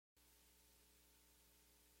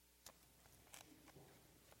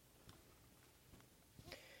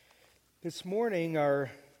This morning,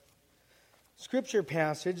 our scripture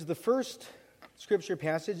passage, the first scripture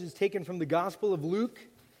passage, is taken from the Gospel of Luke,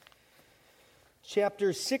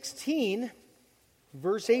 chapter 16,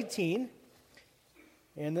 verse 18.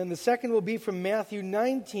 And then the second will be from Matthew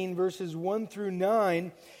 19, verses 1 through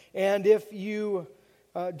 9. And if you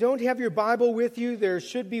don't have your Bible with you, there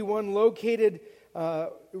should be one located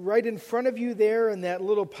right in front of you there in that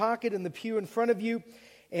little pocket in the pew in front of you.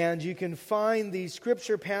 And you can find the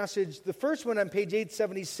scripture passage, the first one on page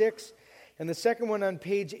 876, and the second one on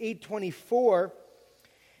page 824.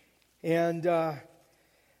 And I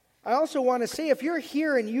also want to say, if you're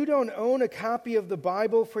here and you don't own a copy of the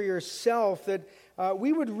Bible for yourself, that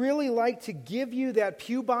we would really like to give you that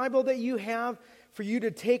pew Bible that you have for you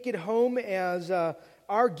to take it home as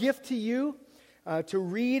our gift to you, to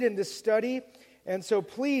read and to study. And so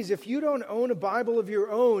please, if you don't own a Bible of your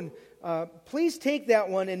own, please take that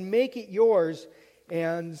one and make it yours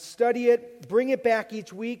and study it, bring it back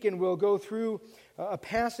each week, and we'll go through a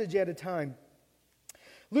passage at a time.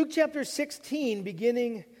 Luke chapter 16,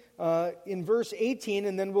 beginning in verse 18,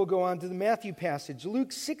 and then we'll go on to the Matthew passage.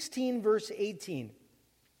 Luke 16, verse 18.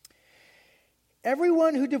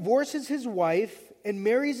 Everyone who divorces his wife and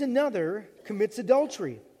marries another commits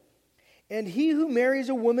adultery, and he who marries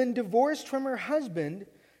a woman divorced from her husband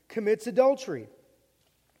commits adultery.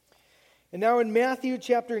 And now in Matthew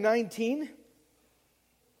chapter 19,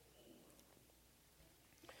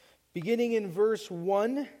 beginning in verse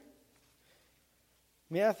 1,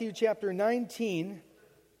 Matthew chapter 19,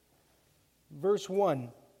 verse 1.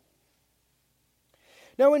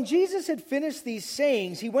 Now when Jesus had finished these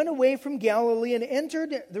sayings, he went away from Galilee and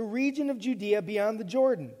entered the region of Judea beyond the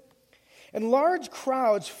Jordan. And large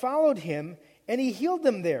crowds followed him, and he healed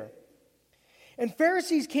them there. And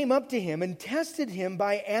Pharisees came up to him and tested him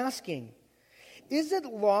by asking, "Is it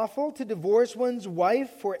lawful to divorce one's wife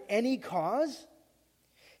for any cause?"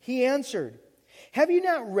 He answered, "Have you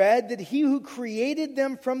not read that he who created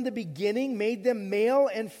them from the beginning made them male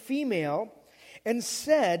and female, and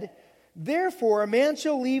said, 'Therefore a man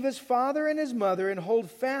shall leave his father and his mother and hold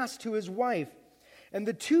fast to his wife, and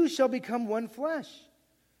the two shall become one flesh.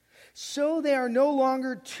 So they are no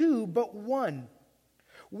longer two, but one.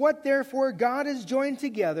 What therefore God has joined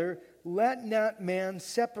together, let not man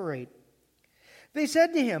separate.' They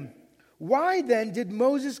said to him, 'Why then did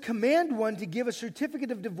Moses command one to give a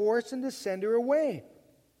certificate of divorce and to send her away?'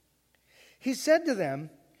 He said to them,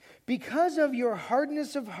 'Because of your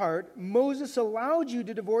hardness of heart, Moses allowed you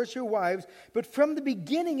to divorce your wives, but from the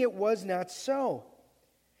beginning it was not so.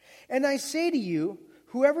 And I say to you,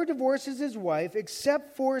 whoever divorces his wife,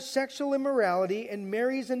 except for sexual immorality, and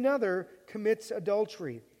marries another, commits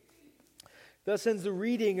adultery.'" Thus ends the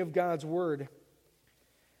reading of God's Word.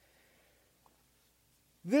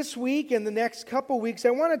 This week and the next couple weeks,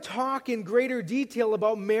 I want to talk in greater detail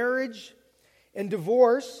about marriage and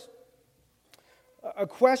divorce, a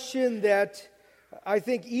question that I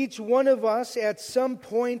think each one of us at some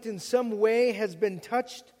point in some way has been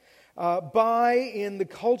touched by in the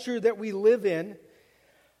culture that we live in.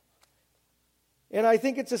 And I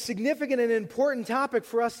think it's a significant and important topic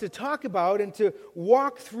for us to talk about and to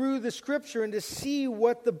walk through the Scripture and to see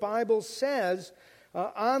what the Bible says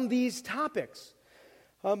on these topics.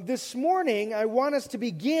 This morning, I want us to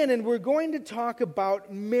begin, and we're going to talk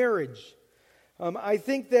about marriage. I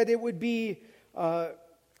think that it would be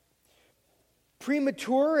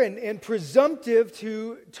premature and presumptive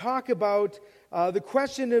to talk about the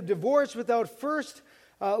question of divorce without first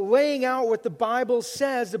laying out what the Bible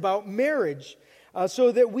says about marriage,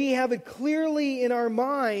 so that we have it clearly in our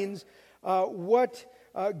minds what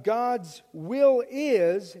God's will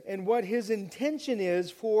is and what His intention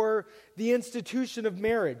is for the institution of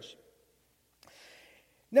marriage.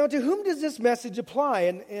 Now, to whom does this message apply?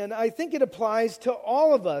 And I think it applies to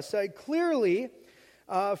all of us. Clearly,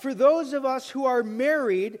 for those of us who are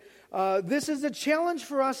married, this is a challenge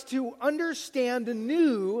for us to understand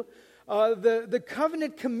anew the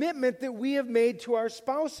covenant commitment that we have made to our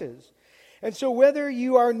spouses. And so whether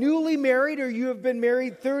you are newly married or you have been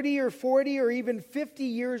married 30 or 40 or even 50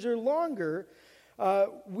 years or longer,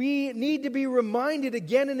 we need to be reminded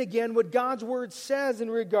again and again what God's Word says in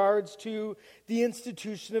regards to the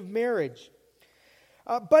institution of marriage.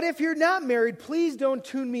 But if you're not married, please don't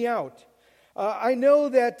tune me out. I know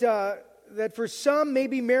that for some,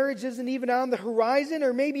 maybe marriage isn't even on the horizon,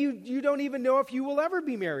 or maybe you don't even know if you will ever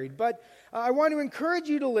be married. But I want to encourage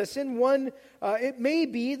you to listen. One, it may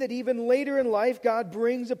be that even later in life, God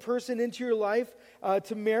brings a person into your life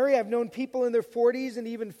to marry. I've known people in their 40s and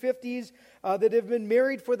even 50s that have been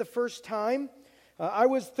married for the first time. I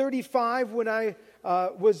was 35 when I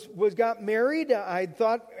got married. I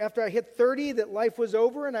thought after I hit 30 that life was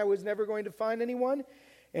over and I was never going to find anyone.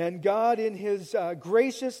 And God, in His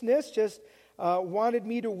graciousness, just wanted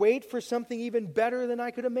me to wait for something even better than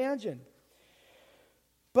I could imagine.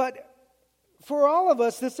 But for all of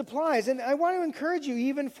us, this applies. And I want to encourage you,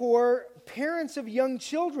 even for parents of young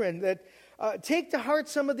children, that take to heart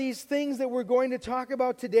some of these things that we're going to talk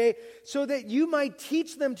about today so that you might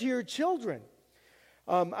teach them to your children.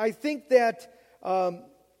 I think that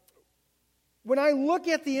when I look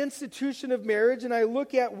at the institution of marriage and I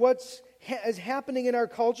look at what's is happening in our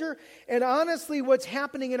culture and honestly what's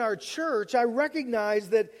happening in our church, I recognize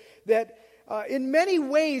that in many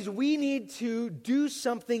ways we need to do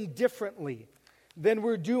something differently than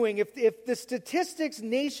we're doing. If the statistics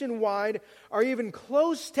nationwide are even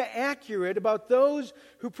close to accurate about those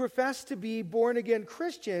who profess to be born-again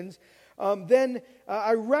Christians, then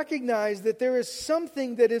I recognize that there is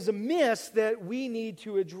something that is amiss that we need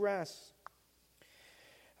to address.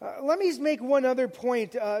 Let me make one other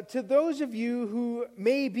point. To those of you who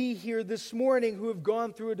may be here this morning who have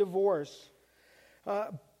gone through a divorce,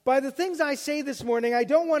 by the things I say this morning, I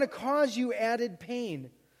don't want to cause you added pain.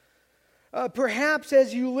 Perhaps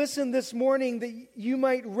as you listen this morning that you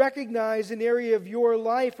might recognize an area of your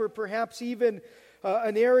life or perhaps even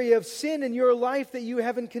an area of sin in your life that you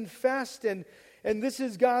haven't confessed, and this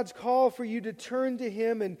is God's call for you to turn to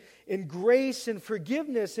Him in grace and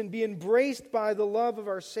forgiveness and be embraced by the love of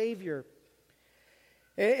our Savior.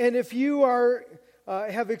 And if you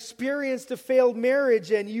have experienced a failed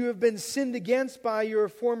marriage and you have been sinned against by your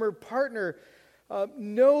former partner,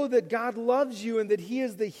 know that God loves you and that He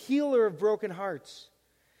is the healer of broken hearts.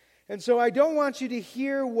 And so I don't want you to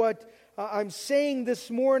hear what I'm saying this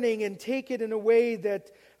morning and take it in a way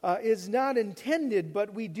that is not intended,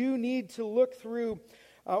 but we do need to look through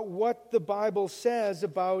what the Bible says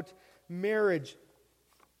about marriage.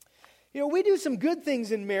 You know, we do some good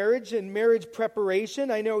things in marriage and marriage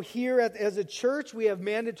preparation. I know here as a church we have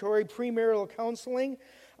mandatory premarital counseling.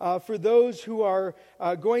 For those who are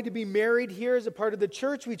going to be married here as a part of the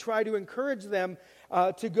church, we try to encourage them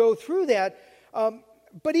to go through that.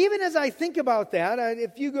 But even as I think about that,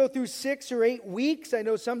 if you go through 6 or 8 weeks, I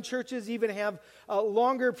know some churches even have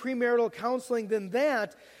longer premarital counseling than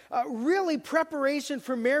that. Really, preparation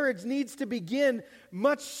for marriage needs to begin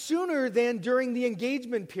much sooner than during the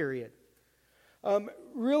engagement period.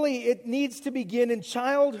 Really, it needs to begin in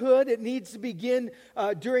childhood. It needs to begin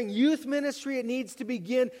during youth ministry. It needs to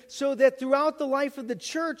begin so that throughout the life of the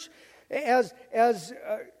church, as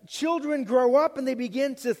children grow up and they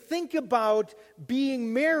begin to think about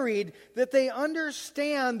being married, that they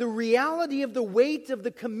understand the reality of the weight of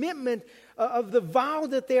the commitment of the vow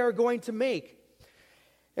that they are going to make.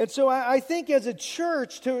 And so I think as a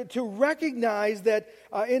church to recognize that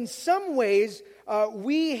in some ways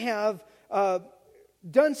we have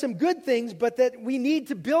done some good things, but that we need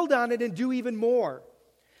to build on it and do even more.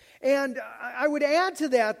 And I would add to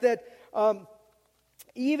that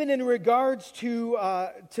even in regards to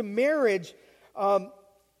marriage,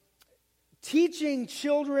 teaching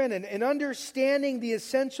children and understanding the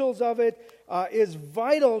essentials of it is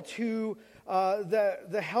vital to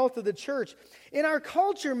the health of the church. In our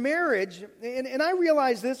culture, marriage, and I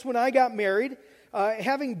realized this when I got married,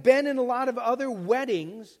 having been in a lot of other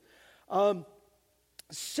weddings,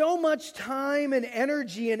 so much time and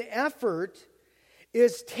energy and effort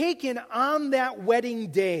is taken on that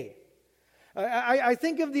wedding day. I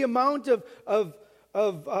think of the amount of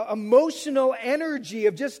emotional energy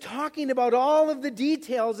of just talking about all of the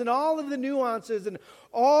details and all of the nuances and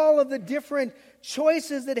all of the different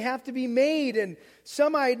choices that have to be made, and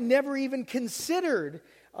some I had never even considered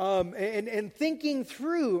and thinking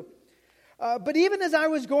through. But even as I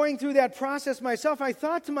was going through that process myself, I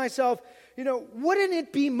thought to myself, wouldn't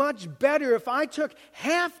it be much better if I took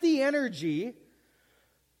half the energy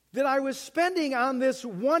that I was spending on this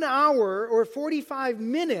 1 hour or 45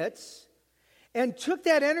 minutes and took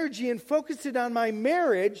that energy and focused it on my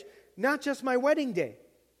marriage, not just my wedding day?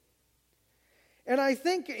 And I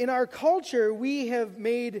think in our culture, we have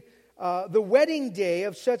made the wedding day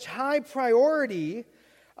of such high priority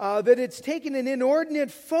that it's taken an inordinate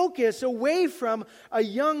focus away from a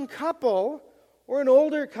young couple or an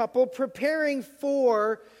older couple preparing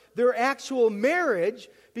for their actual marriage,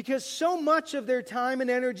 because so much of their time and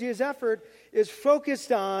energy as effort is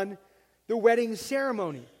focused on the wedding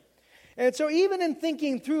ceremony. And so even in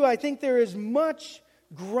thinking through, I think there is much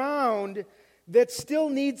ground that still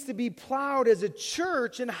needs to be plowed as a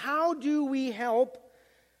church. And how do we help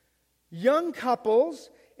young couples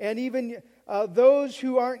and even those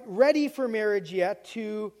who aren't ready for marriage yet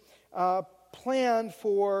to plan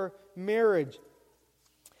for marriage?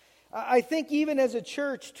 I think even as a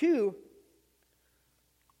church too,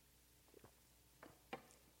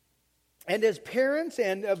 and as parents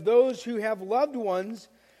and of those who have loved ones,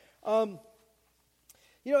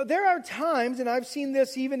 there are times, and I've seen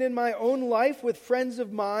this even in my own life with friends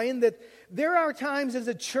of mine, that there are times as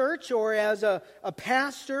a church or as a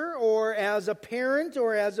pastor or as a parent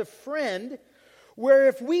or as a friend where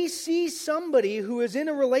if we see somebody who is in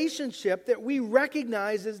a relationship that we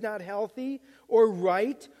recognize is not healthy or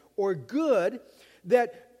right or good,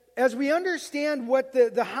 that as we understand what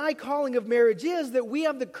the high calling of marriage is, that we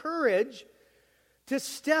have the courage to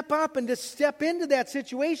step up and to step into that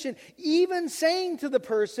situation, even saying to the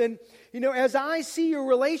person, as I see your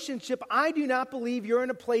relationship, I do not believe you're in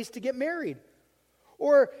a place to get married.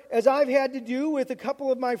 Or as I've had to do with a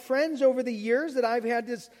couple of my friends over the years, that I've had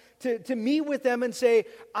to meet with them and say,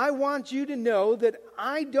 I want you to know that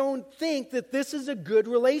I don't think that this is a good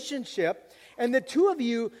relationship, and the two of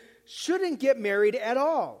you shouldn't get married at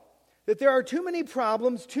all. That there are too many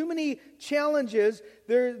problems, too many challenges,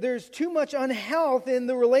 there's too much unhealth in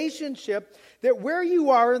the relationship, that where you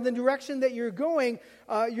are in the direction that you're going,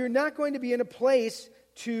 you're not going to be in a place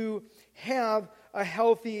to have a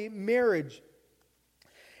healthy marriage.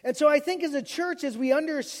 And so I think as a church, as we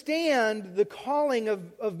understand the calling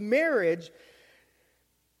of marriage,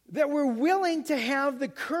 that we're willing to have the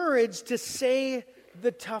courage to say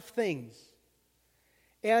the tough things.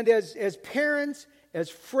 And as parents, as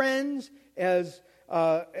friends, as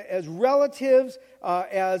relatives,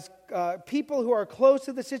 as people who are close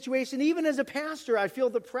to the situation, even as a pastor, I feel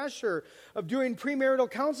the pressure of doing premarital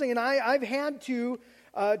counseling. And I've had to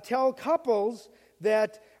tell couples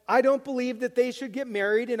that I don't believe that they should get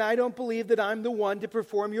married, and I don't believe that I'm the one to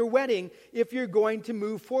perform your wedding if you're going to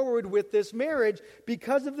move forward with this marriage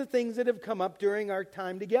because of the things that have come up during our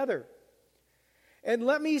time together. And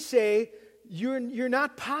let me say, you're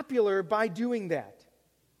not popular by doing that.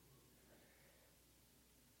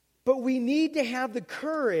 But we need to have the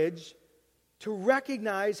courage to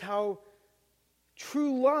recognize how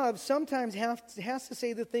true love sometimes has to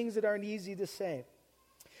say the things that aren't easy to say.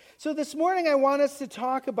 So this morning I want us to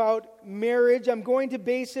talk about marriage. I'm going to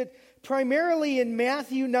base it primarily in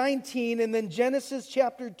Matthew 19 and then Genesis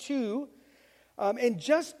chapter 2. And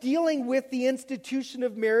just dealing with the institution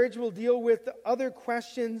of marriage, we'll deal with other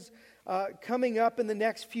questions coming up in the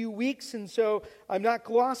next few weeks, and so I'm not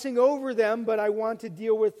glossing over them, but I want to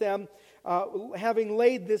deal with them having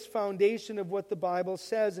laid this foundation of what the Bible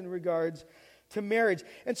says in regards to marriage.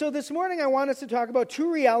 And so this morning I want us to talk about two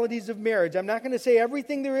realities of marriage. I'm not going to say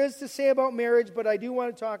everything there is to say about marriage, but I do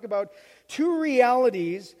want to talk about two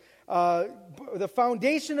realities, the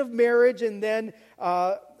foundation of marriage and then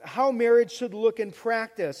how marriage should look in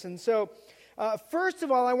practice. And so first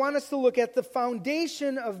of all, I want us to look at the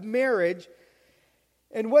foundation of marriage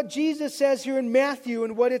and what Jesus says here in Matthew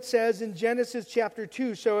and what it says in Genesis chapter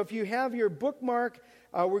 2. So if you have your bookmark,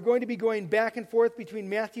 we're going to be going back and forth between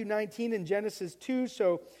Matthew 19 and Genesis 2.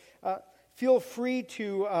 So feel free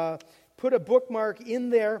to put a bookmark in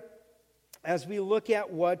there as we look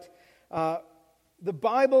at what the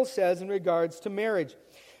Bible says in regards to marriage.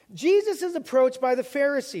 Jesus is approached by the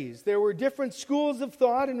Pharisees. There were different schools of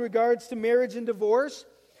thought in regards to marriage and divorce.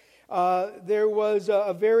 There was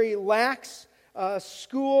a very lax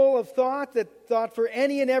school of thought that thought for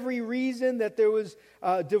any and every reason that there was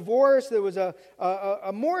divorce. There was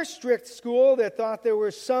a more strict school that thought there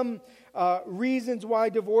were some reasons why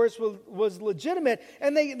divorce was legitimate.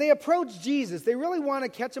 And they approached Jesus. They really want to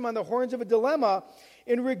catch him on the horns of a dilemma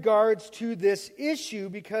in regards to this issue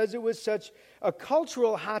because it was such a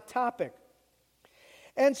cultural hot topic.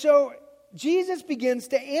 And so Jesus begins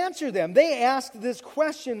to answer them. They ask this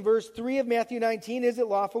question, verse 3 of Matthew 19, is it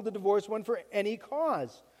lawful to divorce one for any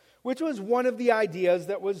cause? Which was one of the ideas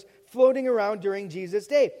that was floating around during Jesus'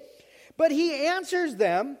 day. But he answers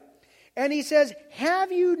them, and he says,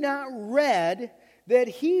 have you not read that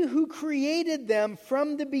he who created them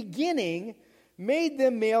from the beginning made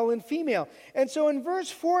them male and female? And so in verse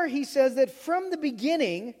 4, he says that from the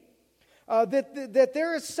beginning, that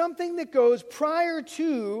there is something that goes prior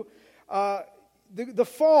to the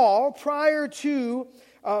fall, prior to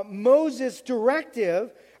Moses'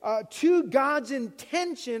 directive, to God's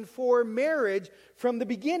intention for marriage from the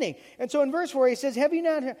beginning. And so in verse 4 he says, have you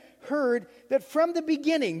not heard that from the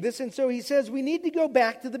beginning, this, and so he says we need to go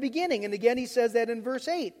back to the beginning. And again he says that in verse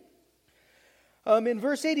 8. In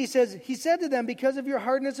verse 8 he says, he said to them, because of your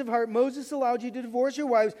hardness of heart, Moses allowed you to divorce your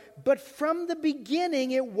wives, but from the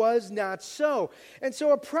beginning it was not so. And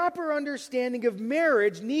so a proper understanding of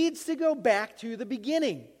marriage needs to go back to the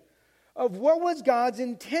beginning of what was God's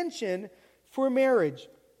intention for marriage.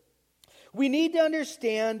 We need to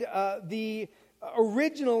understand the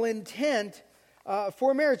original intent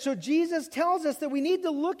for marriage. So Jesus tells us that we need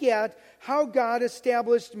to look at how God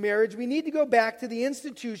established marriage. We need to go back to the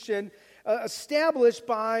institution established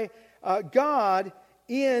by God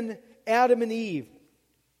in Adam and Eve.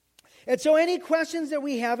 And so any questions that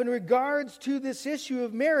we have in regards to this issue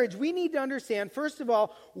of marriage, we need to understand, first of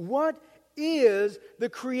all, what is the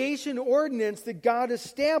creation ordinance that God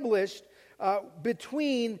established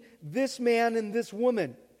between this man and this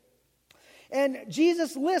woman. And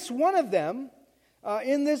Jesus lists one of them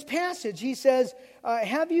in this passage. He says,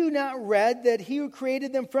 have you not read that he who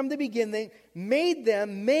created them from the beginning made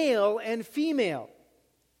them male and female?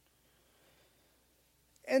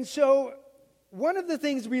 And so one of the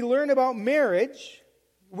things we learn about marriage,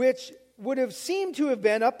 which would have seemed to have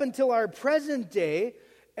been up until our present day,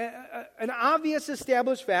 an obvious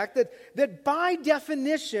established fact that by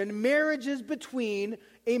definition, marriage is between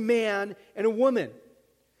a man and a woman.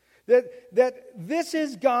 That this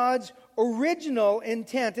is God's original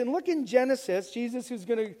intent. And look in Genesis, Jesus is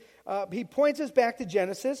going to, he points us back to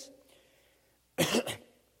Genesis.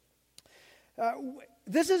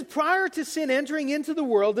 This is prior to sin entering into the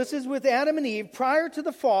world. This is with Adam and Eve, prior to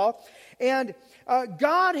the fall. And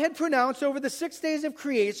God had pronounced over the 6 days of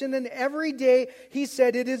creation, and every day he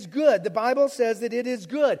said it is good. The Bible says that it is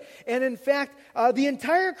good. And in fact, the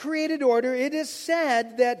entire created order, it is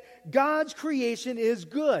said that God's creation is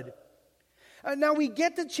good. Now we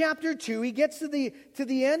get to chapter 2, he gets to the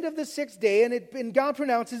end of the 6th day, and God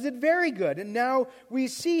pronounces it very good. And now we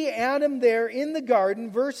see Adam there in the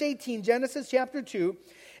garden, verse 18, Genesis chapter 2,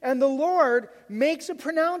 and the Lord makes a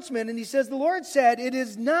pronouncement, and he says, the Lord said, it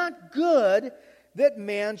is not good that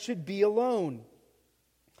man should be alone.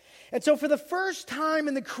 And so for the first time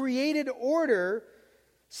in the created order,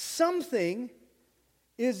 something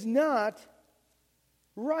is not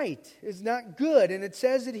right, is not good. And it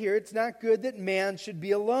says it here, it's not good that man should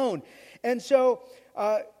be alone. And so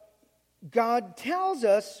God tells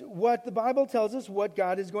us what the Bible tells us what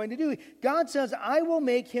God is going to do. God says, I will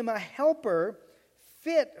make him a helper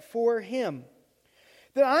fit for him.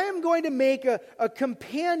 That I am going to make a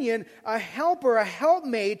companion, a helper, a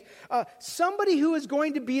helpmate, somebody who is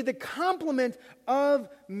going to be the complement of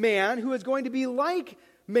man, who is going to be like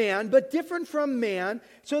man, but different from man,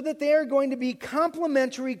 so that they are going to be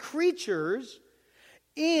complementary creatures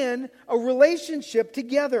in a relationship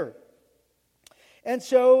together. And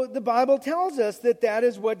so the Bible tells us that that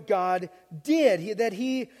is what God did.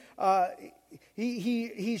 He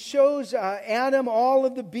shows Adam all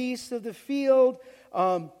of the beasts of the field.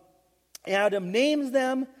 Adam names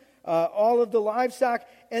them, all of the livestock.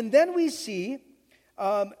 And then we see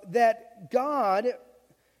that God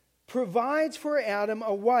provides for Adam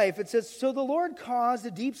a wife. It says, so the Lord caused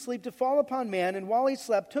a deep sleep to fall upon man, and while he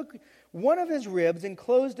slept, took one of his ribs and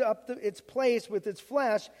closed up its place with its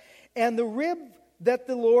flesh, and the rib that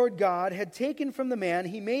the Lord God had taken from the man,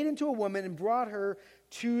 he made into a woman and brought her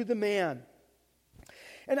to the man.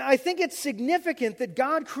 And I think it's significant that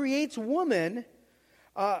God creates woman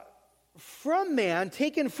from man,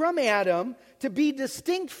 taken from Adam, to be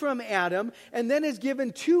distinct from Adam, and then is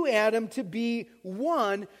given to Adam to be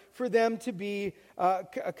one, for them to be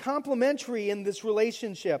complementary in this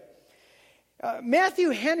relationship. Matthew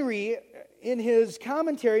Henry, in his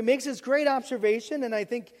commentary, makes this great observation, and I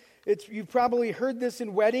think you've probably heard this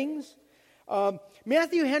in weddings.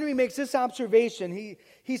 Matthew Henry makes this observation.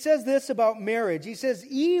 He says this about marriage. He says,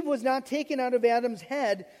 Eve was not taken out of Adam's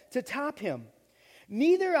head to top him,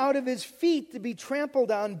 neither out of his feet to be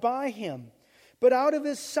trampled on by him, but out of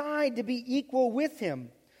his side to be equal with him,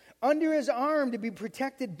 under his arm to be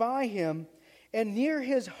protected by him, and near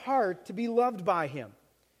his heart to be loved by him.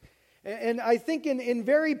 And I think in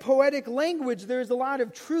very poetic language, there's a lot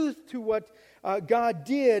of truth to what God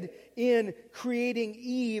did in creating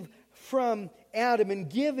Eve from Adam and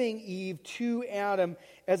giving Eve to Adam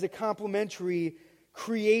as a complementary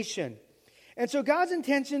creation. And so God's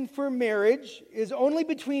intention for marriage is only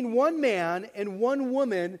between one man and one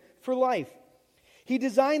woman for life. He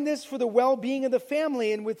designed this for the well-being of the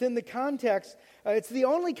family, and within the context, it's the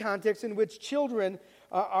only context in which children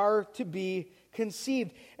are to be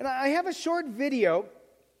conceived. And I have a short video.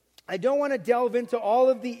 I don't want to delve into all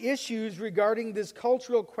of the issues regarding this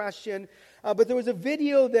cultural question, but there was a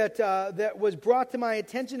video that was brought to my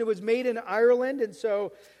attention. It was made in Ireland, and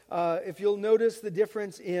so if you'll notice the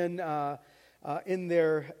difference in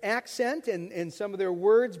their accent and some of their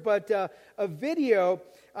words, but a video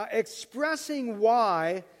expressing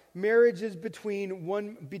why marriage is between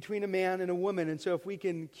a man and a woman. And so if we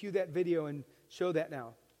can cue that video and show that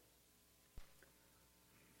now.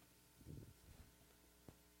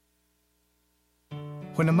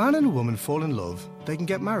 When a man and a woman fall in love, they can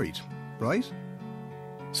get married, right?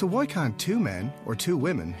 So why can't two men or two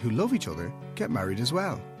women who love each other get married as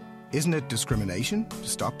well? Isn't it discrimination to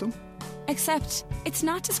stop them? Except it's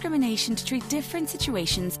not discrimination to treat different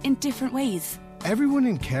situations in different ways. Everyone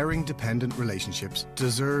in caring, dependent relationships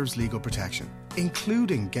deserves legal protection,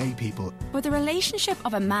 including gay people. But the relationship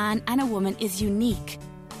of a man and a woman is unique.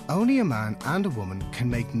 Only a man and a woman can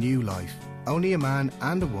make new life. Only a man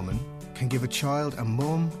and a woman can give a child a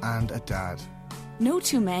mum and a dad. No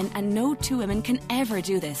two men and no two women can ever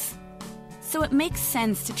do this. So it makes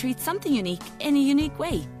sense to treat something unique in a unique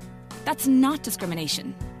way. That's not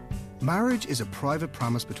discrimination. Marriage is a private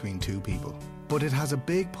promise between two people, but it has a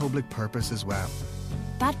big public purpose as well.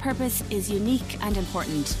 That purpose is unique and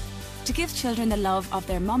important. To give children the love of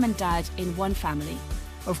their mum and dad in one family.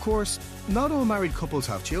 Of course, not all married couples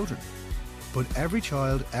have children, but every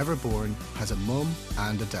child ever born has a mum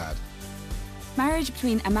and a dad. Marriage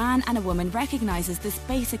between a man and a woman recognises this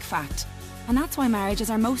basic fact, and that's why marriage is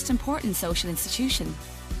our most important social institution.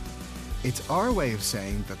 It's our way of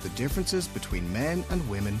saying that the differences between men and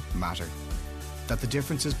women matter, that the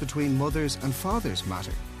differences between mothers and fathers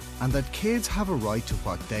matter, and that kids have a right to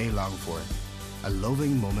what they long for, a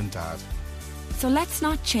loving mum and dad. So let's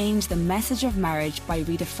not change the message of marriage by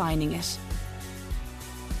redefining it.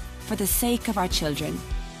 For the sake of our children.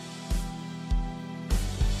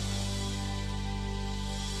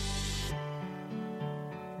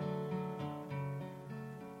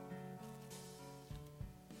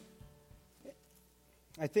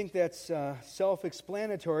 I think that's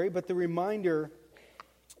self-explanatory, but the reminder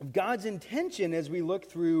of God's intention as we look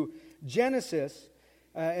through Genesis,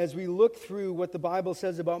 as we look through what the Bible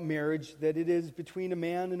says about marriage, that it is between a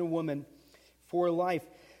man and a woman for life.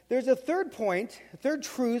 There's a third point, a third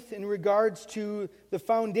truth in regards to the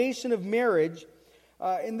foundation of marriage,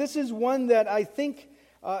 and this is one that I think,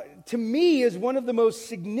 to me, is one of the most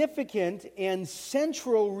significant and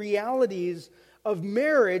central realities of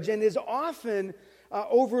marriage and is often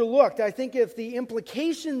overlooked. I think if the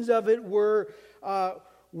implications of it were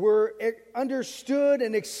understood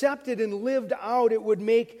and accepted and lived out, it would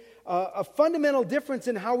make a fundamental difference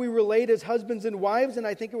in how we relate as husbands and wives, and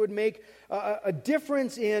I think it would make a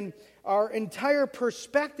difference in our entire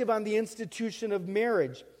perspective on the institution of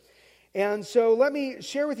marriage. And so let me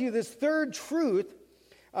share with you this third truth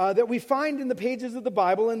that we find in the pages of the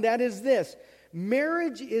Bible, and that is this: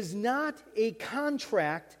 marriage is not a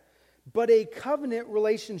contract, but a covenant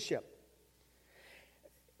relationship.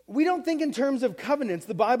 We don't think in terms of covenants.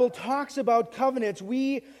 The Bible talks about covenants.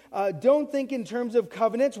 We don't think in terms of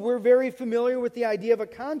covenants. We're very familiar with the idea of a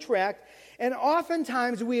contract, and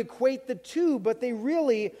oftentimes we equate the two, but they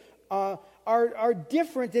really are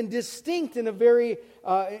different and distinct in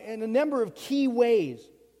a number of key ways.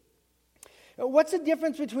 What's the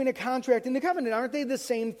difference between a contract and a covenant? Aren't they the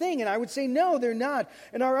same thing? And I would say no, they're not.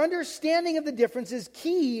 And our understanding of the difference is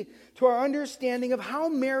key to our understanding of how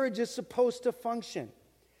marriage is supposed to function.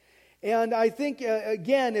 And I think,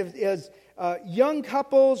 again, as young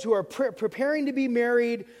couples who are preparing to be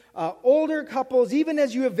married, older couples, even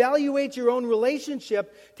as you evaluate your own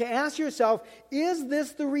relationship, to ask yourself, is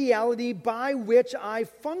this the reality by which I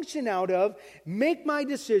function out of, make my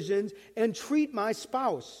decisions, and treat my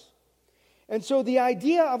spouse? And so the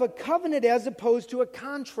idea of a covenant as opposed to a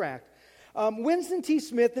contract. Winston T.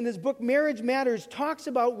 Smith, in his book Marriage Matters, talks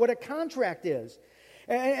about what a contract is.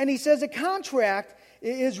 And he says a contract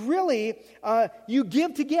is really you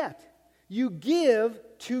give to get. You give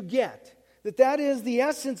to get. That is the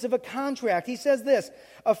essence of a contract. He says this: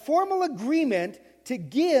 a formal agreement to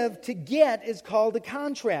give to get is called a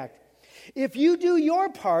contract. If you do your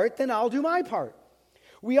part, then I'll do my part.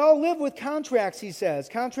 We all live with contracts, he says.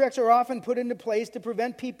 Contracts are often put into place to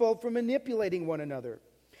prevent people from manipulating one another.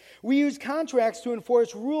 We use contracts to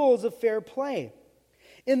enforce rules of fair play.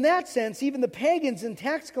 In that sense, even the pagans and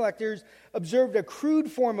tax collectors observed a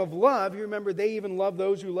crude form of love. You remember, they even love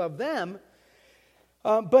those who love them.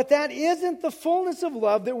 But that isn't the fullness of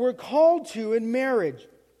love that we're called to in marriage.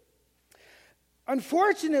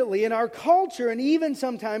 Unfortunately, in our culture, and even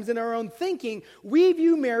sometimes in our own thinking, we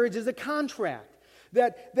view marriage as a contract.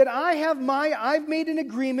 That I've made an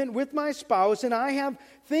agreement with my spouse, and I have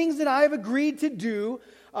things that I've agreed to do,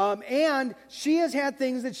 and she has had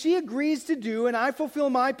things that she agrees to do, and I fulfill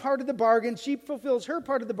my part of the bargain, she fulfills her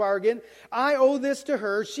part of the bargain, I owe this to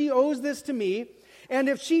her, she owes this to me, and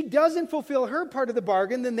if she doesn't fulfill her part of the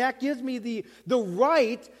bargain, then that gives me the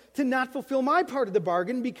right to not fulfill my part of the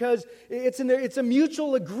bargain, because it's a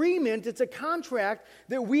mutual agreement, it's a contract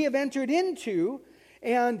that we have entered into.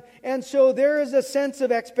 And so there is a sense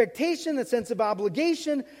of expectation, a sense of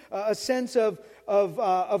obligation, a sense of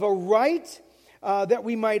a right that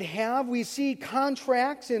we might have. We see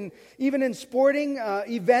contracts, and even in sporting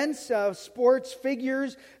events, sports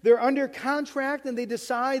figures, they're under contract and they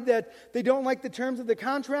decide that they don't like the terms of the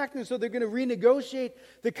contract, and so they're going to renegotiate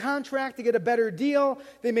the contract to get a better deal.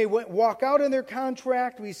 They may walk out on their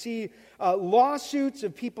contract. We see lawsuits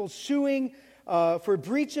of people suing for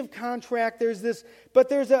breach of contract. There's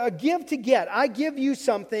a give to get. I give you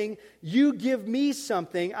something, you give me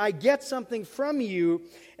something, I get something from you.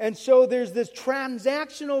 And so there's this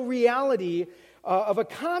transactional reality of a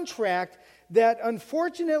contract that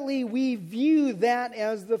unfortunately we view that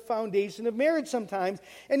as the foundation of marriage sometimes.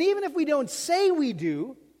 And even if we don't say we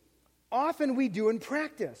do, often we do in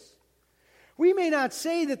practice. We may not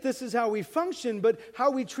say that this is how we function, but how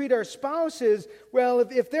we treat our spouses, well,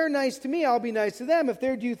 if they're nice to me, I'll be nice to them. If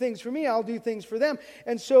they do things for me, I'll do things for them.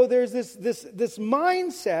 And so there's this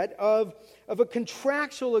mindset of a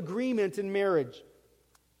contractual agreement in marriage.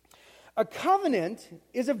 A covenant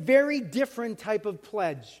is a very different type of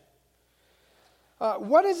pledge.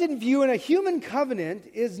 What is in view in a human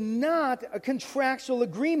covenant is not a contractual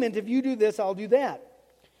agreement. If you do this, I'll do that.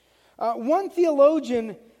 One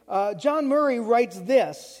theologian, John Murray, writes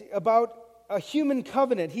this about a human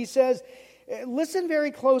covenant. He says, listen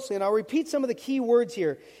very closely, and I'll repeat some of the key words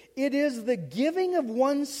here. It is the giving of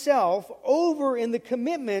oneself over in the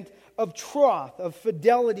commitment of troth, of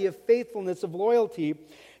fidelity, of faithfulness, of loyalty,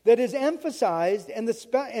 that is emphasized, and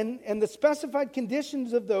the specified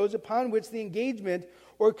conditions of those upon which the engagement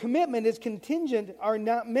or commitment is contingent are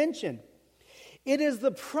not mentioned. It is the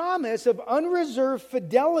promise of unreserved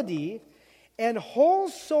fidelity and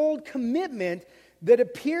whole-souled commitment that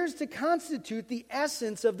appears to constitute the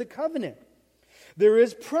essence of the covenant. There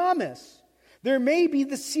is promise. There may be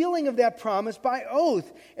the sealing of that promise by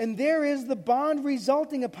oath, and there is the bond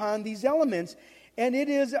resulting upon these elements, and it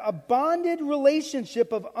is a bonded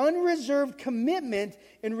relationship of unreserved commitment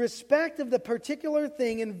in respect of the particular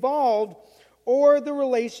thing involved or the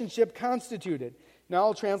relationship constituted. Now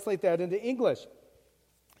I'll translate that into English.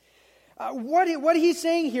 What he's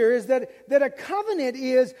saying here is that a covenant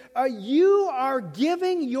is you are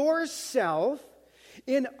giving yourself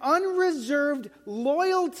in unreserved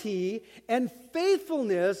loyalty and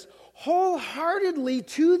faithfulness wholeheartedly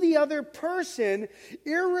to the other person,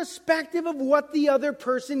 irrespective of what the other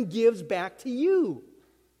person gives back to you.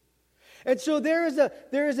 And so there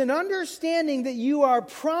is an understanding that you are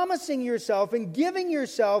promising yourself and giving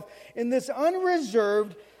yourself in this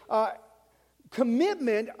unreserved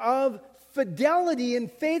commitment of fidelity and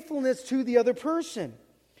faithfulness to the other person.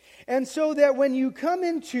 And so that when you come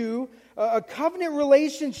into a covenant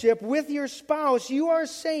relationship with your spouse, you are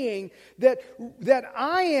saying that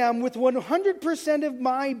I am, with 100% of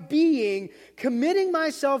my being, committing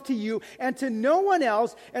myself to you and to no one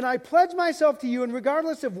else, and I pledge myself to you, and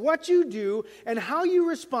regardless of what you do and how you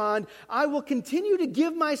respond, I will continue to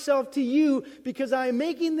give myself to you because I am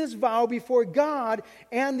making this vow before God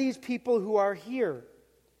and these people who are here.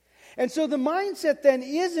 And so the mindset then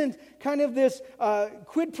isn't kind of this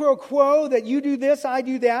quid pro quo that you do this, I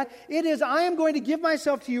do that. It is, I am going to give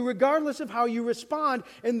myself to you regardless of how you respond,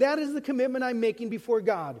 and that is the commitment I'm making before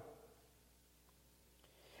God.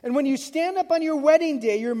 And when you stand up on your wedding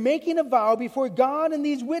day, you're making a vow before God and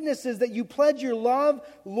these witnesses that you pledge your love,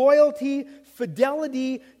 loyalty,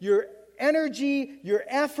 fidelity, your energy, your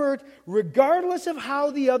effort, regardless of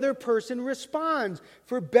how the other person responds,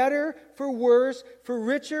 for better, for worse, for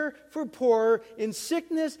richer, for poorer, in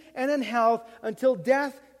sickness and in health, until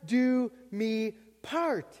death do me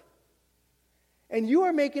part. And you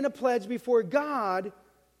are making a pledge before God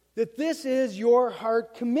that this is your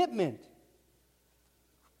heart commitment.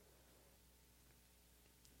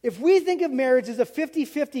 If we think of marriage as a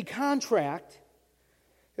 50-50 contract,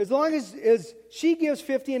 as long as she gives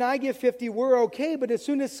 50 and I give 50, we're okay. But as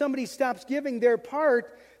soon as somebody stops giving their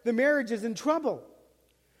part, the marriage is in trouble.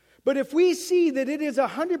 But if we see that it is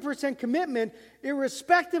 100% commitment,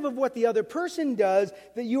 irrespective of what the other person does,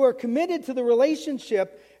 that you are committed to the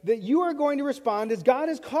relationship, that you are going to respond as God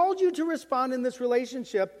has called you to respond in this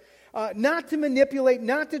relationship, not to manipulate,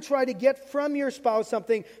 not to try to get from your spouse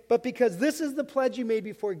something, but because this is the pledge you made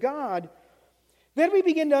before God, then we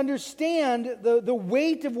begin to understand the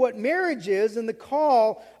weight of what marriage is and the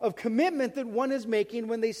call of commitment that one is making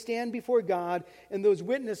when they stand before God and those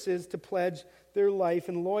witnesses to pledge their life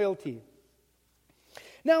and loyalty.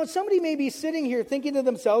 Now, somebody may be sitting here thinking to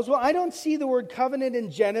themselves, well, I don't see the word covenant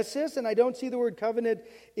in Genesis, and I don't see the word covenant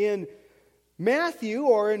in Matthew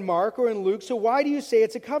or in Mark or in Luke, so why do you say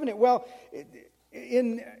it's a covenant? Well,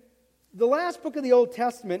 in The last book of the Old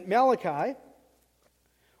Testament, Malachi,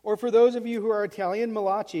 or for those of you who are Italian,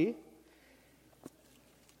 Malachi.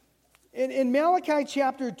 In Malachi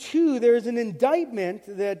chapter 2, there's an indictment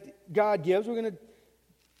that God gives. We're going to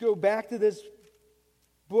go back to this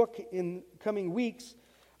book in coming weeks.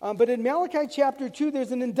 But in Malachi chapter 2,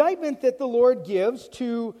 there's an indictment that the Lord gives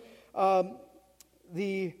to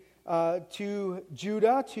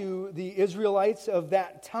Judah, to the Israelites of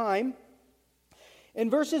that time. In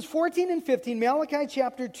verses 14 and 15, Malachi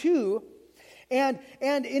chapter 2, and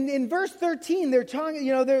in verse 13, they're talking.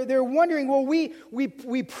 They're wondering. Well,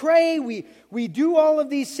 we pray, we do all of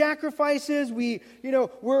these sacrifices.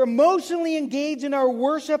 We're emotionally engaged in our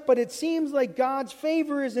worship, but it seems like God's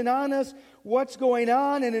favor isn't on us. What's going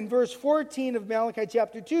on? And in verse 14 of Malachi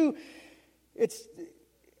chapter 2,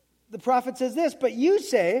 the prophet says this. But you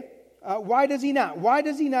say, why does he not? Why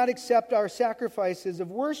does he not accept our sacrifices of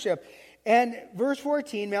worship? And verse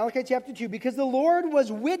 14, Malachi chapter 2, because the Lord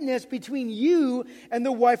was witness between you and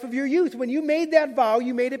the wife of your youth. When you made that vow,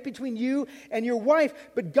 you made it between you and your wife.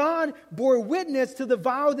 But God bore witness to the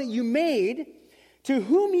vow that you made, to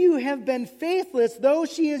whom you have been faithless, though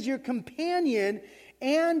she is your companion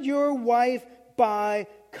and your wife by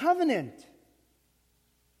covenant.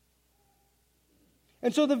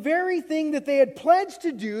 And so the very thing that they had pledged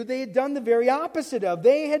to do, they had done the very opposite of.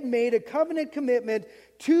 They had made a covenant commitment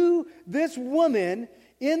to this woman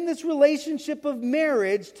in this relationship of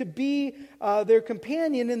marriage to be their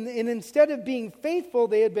companion. And instead of being faithful,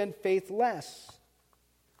 they had been faithless.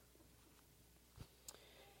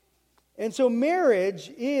 And so marriage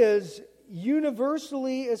is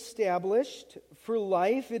universally established for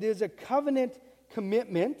life. It is a covenant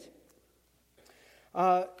commitment.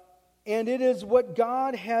 And it is what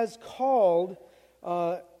God has called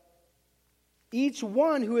each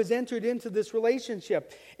one who has entered into this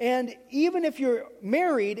relationship. And even if you're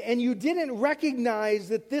married and you didn't recognize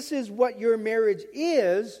that this is what your marriage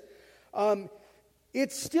is,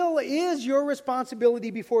 it still is your responsibility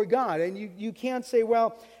before God. And you can't say,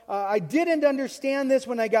 well, I didn't understand this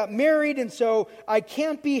when I got married, and so I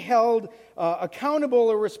can't be held accountable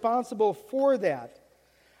or responsible for that.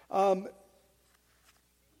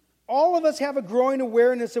 All of us have a growing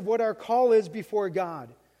awareness of what our call is before God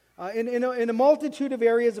in a multitude of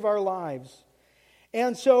areas of our lives.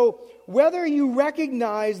 And so whether you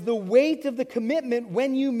recognize the weight of the commitment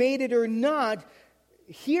when you made it or not,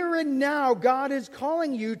 here and now God is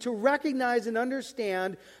calling you to recognize and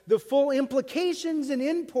understand the full implications and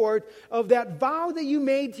import of that vow that you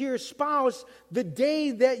made to your spouse the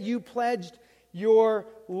day that you pledged your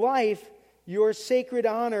life, your sacred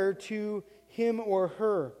honor to him or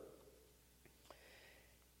her.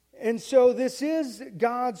 And so this is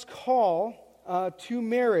God's call to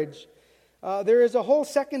marriage. There is a whole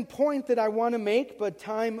second point that I want to make, but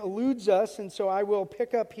time eludes us, and so I will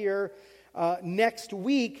pick up here next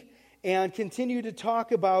week and continue to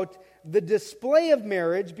talk about the display of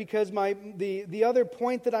marriage, because the other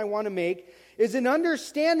point that I want to make is an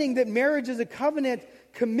understanding that marriage is a covenant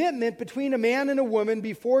commitment between a man and a woman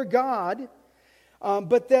before God,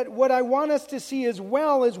 but that what I want us to see as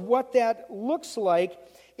well is what that looks like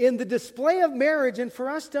in the display of marriage, and for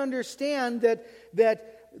us to understand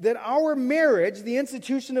that our marriage, the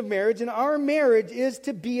institution of marriage, and our marriage is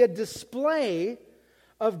to be a display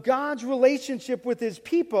of God's relationship with His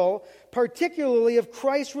people, particularly of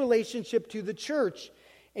Christ's relationship to the church.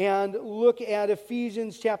 And look at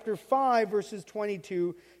Ephesians chapter 5, verses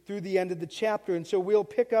 22 through the end of the chapter. And so we'll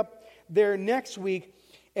pick up there next week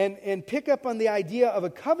and pick up on the idea of a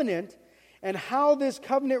covenant and how this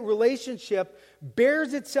covenant relationship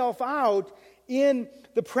bears itself out in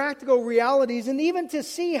the practical realities, and even to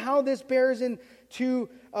see how this bears into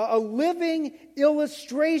a living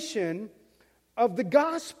illustration of the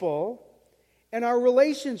gospel and our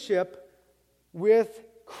relationship with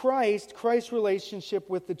Christ's relationship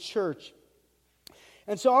with the church.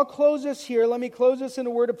 And so I'll close this here. Let me close this in a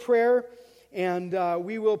word of prayer, and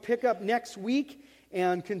we will pick up next week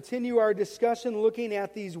and continue our discussion looking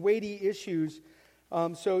at these weighty issues.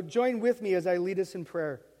 So join with me as I lead us in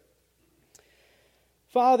prayer.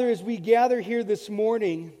 Father, as we gather here this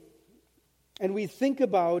morning and we think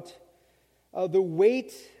about the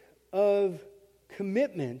weight of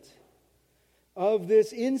commitment of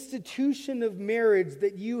this institution of marriage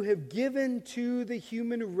that you have given to the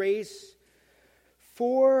human race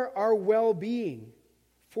for our well-being,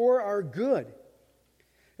 for our good.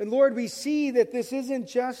 And Lord, we see that this isn't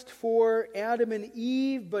just for Adam and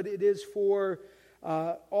Eve, but it is for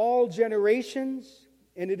all generations,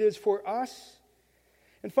 and it is for us.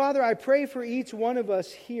 And Father, I pray for each one of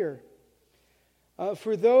us here,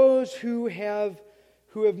 for those who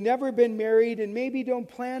who have never been married and maybe don't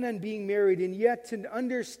plan on being married, and yet to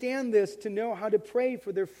understand this, to know how to pray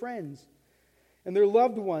for their friends and their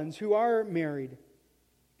loved ones who are married.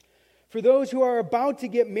 For those who are about to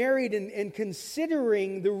get married and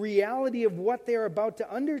considering the reality of what they are about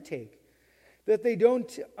to undertake, that they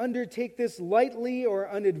don't undertake this lightly or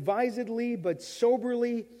unadvisedly, but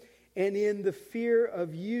soberly and in the fear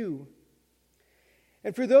of you.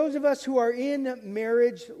 And for those of us who are in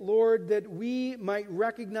marriage, Lord, that we might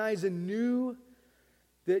recognize anew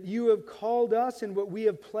that you have called us, and what we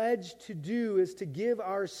have pledged to do is to give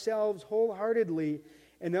ourselves wholeheartedly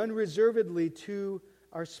and unreservedly to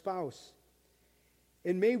our spouse.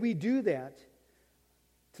 And may we do that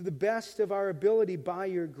to the best of our ability by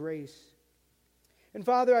your grace. And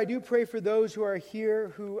Father, I do pray for those who are here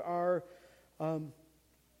who are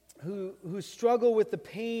who struggle with the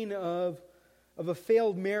pain of a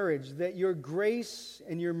failed marriage, that your grace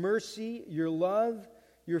and your mercy, your love,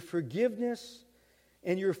 your forgiveness,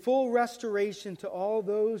 and your full restoration to all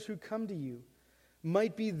those who come to you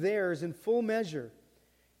might be theirs in full measure,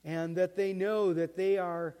 and that they know that they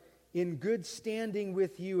are in good standing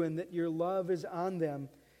with you and that your love is on them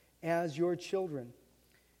as your children.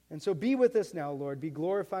 And so be with us now, Lord. Be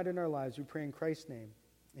glorified in our lives. We pray in Christ's name.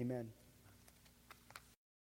 Amen.